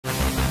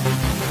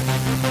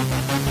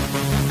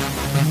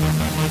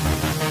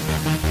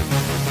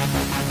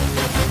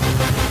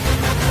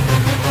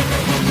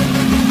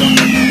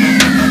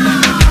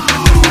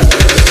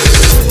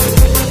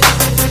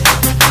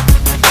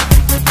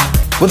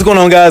What's going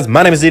on, guys?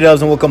 My name is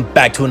D-Dubs and welcome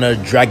back to another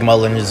Dragon Ball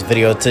Legends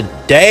video.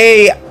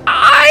 Today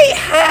I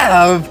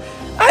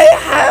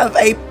have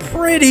a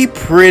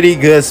pretty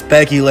good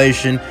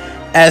speculation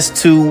as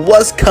to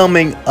what's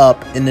coming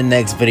up in the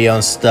next video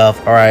and stuff.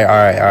 All right.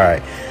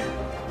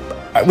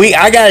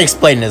 I gotta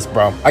explain this,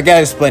 bro. I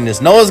gotta explain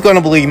this. No one's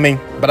gonna believe me,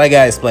 but I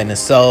gotta explain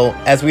this. So,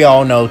 as we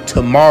all know,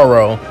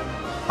 tomorrow,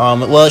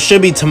 well, it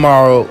should be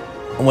tomorrow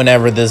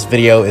whenever this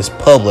video is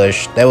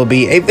published, there will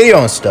be a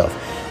video and stuff.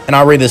 And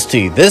I'll read this to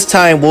you. This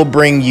time, we'll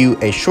bring you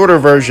a shorter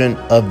version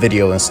of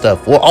video and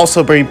stuff. We'll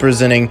also be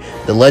presenting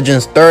the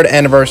Legends 3rd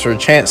anniversary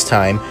chance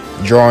time,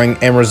 drawing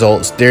and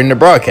results during the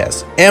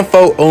broadcast.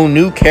 Info on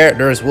new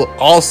characters will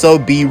also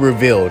be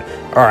revealed.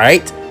 All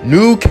right,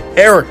 new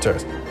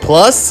characters.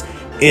 Plus,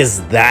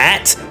 is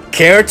that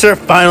character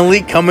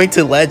finally coming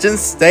to Legends?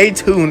 Stay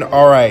tuned.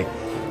 All right.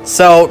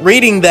 So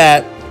reading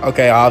that,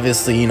 okay,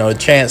 obviously, you know,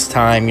 chance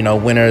time, you know,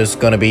 winner is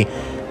going to be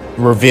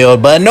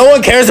revealed, but no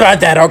one cares about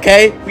that.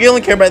 Okay, we only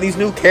care about these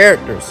new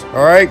characters.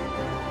 All right,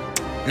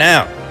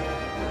 now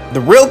the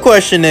real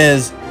question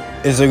is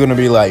there going to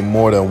be like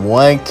more than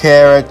one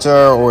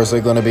character, or is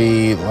it going to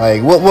be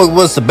like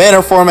what's the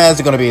banner format? Is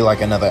it going to be like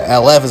another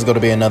LF? Is it going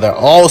to be another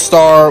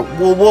all-star?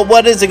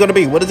 What is it going to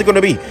be? What is it going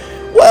to be?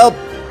 Well,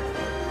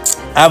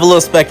 I have a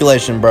little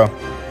speculation, bro.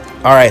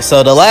 All right,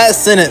 so the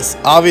last sentence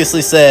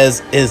obviously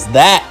says, is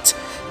that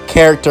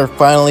character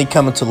finally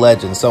coming to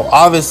Legends? So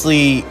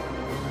obviously,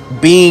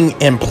 being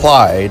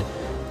implied,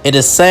 it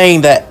is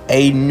saying that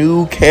a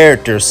new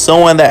character,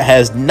 someone that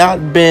has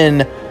not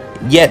been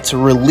yet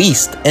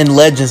released in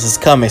Legends, is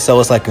coming.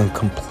 So it's like a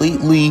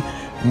completely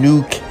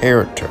new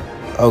character.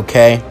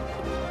 Okay,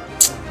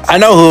 I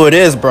know who it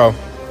is, bro.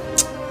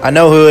 I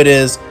know who it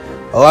is.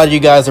 A lot of you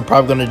guys are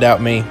probably going to doubt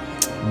me,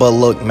 but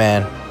look,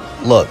 man,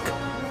 look.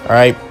 All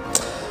right,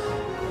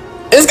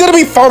 it's gonna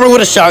be Farmer with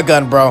a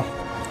shotgun, bro.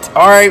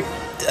 All right,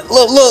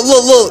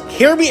 look,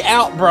 hear me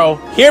out, bro.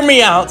 Hear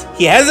me out.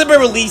 He hasn't been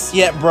released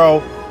yet,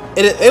 bro.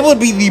 It would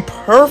be the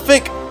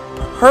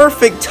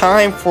perfect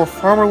time for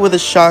Farmer with a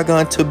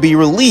shotgun to be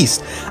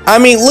released. I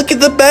mean, look at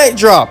the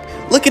backdrop.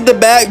 Look at the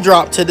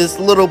backdrop to this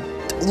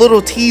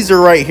little teaser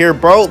right here,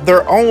 bro.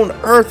 They're on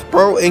Earth,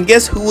 bro. And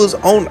guess who was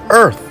on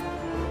Earth?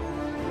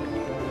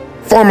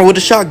 Farmer with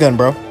a shotgun,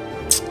 bro.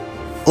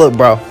 Look,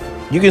 bro.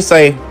 You can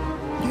say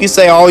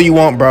all you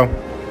want, bro,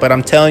 but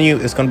I'm telling you,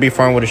 it's gonna be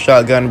Farmer with a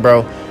shotgun,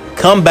 bro.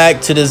 Come back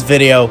to this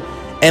video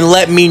and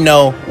let me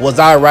know, was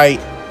I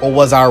right or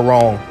was I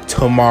wrong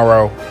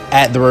tomorrow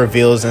at the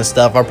reveals and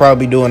stuff. I'll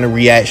probably be doing a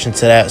reaction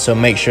to that, so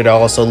make sure to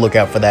also look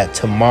out for that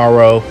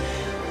tomorrow.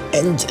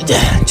 And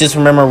just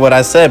remember what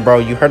I said, bro.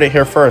 You heard it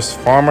here first.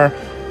 Farmer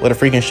with a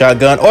freaking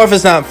shotgun, or if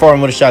it's not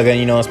Farmer with a shotgun,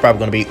 you know, it's probably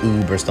gonna be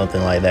Oob or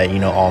something like that, you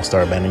know,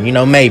 all-star banner, you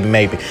know, maybe,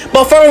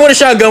 but Farmer with a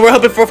shotgun, we're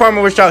hoping for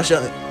Farmer with a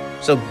shotgun.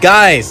 So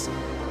guys,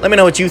 let me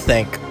know what you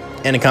think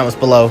in the comments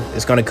below.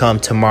 It's going to come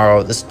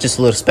tomorrow. This is just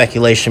a little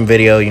speculation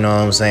video, you know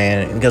what I'm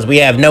saying, because we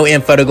have no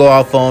info to go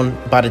off on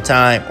by the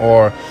time,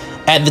 or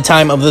at the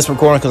time of this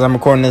recording, because I'm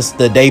recording this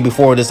the day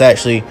before this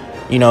actually,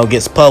 you know,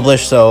 gets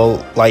published.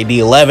 So like the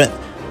 11th,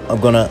 I'm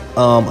gonna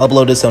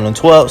upload this on the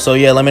 12th. So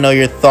yeah, let me know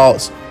your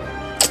thoughts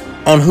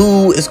on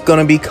who is going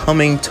to be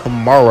coming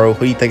tomorrow.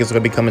 Who you think is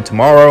going to be coming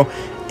tomorrow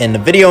in the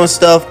video and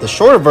stuff, the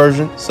shorter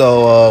version.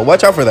 So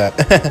watch out for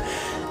that.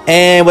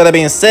 And with that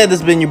being said, this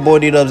has been your boy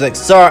D-Dubs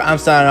XR. I'm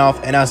signing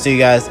off, and I'll see you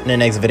guys in the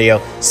next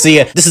video. See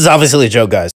ya. This is obviously a joke, guys.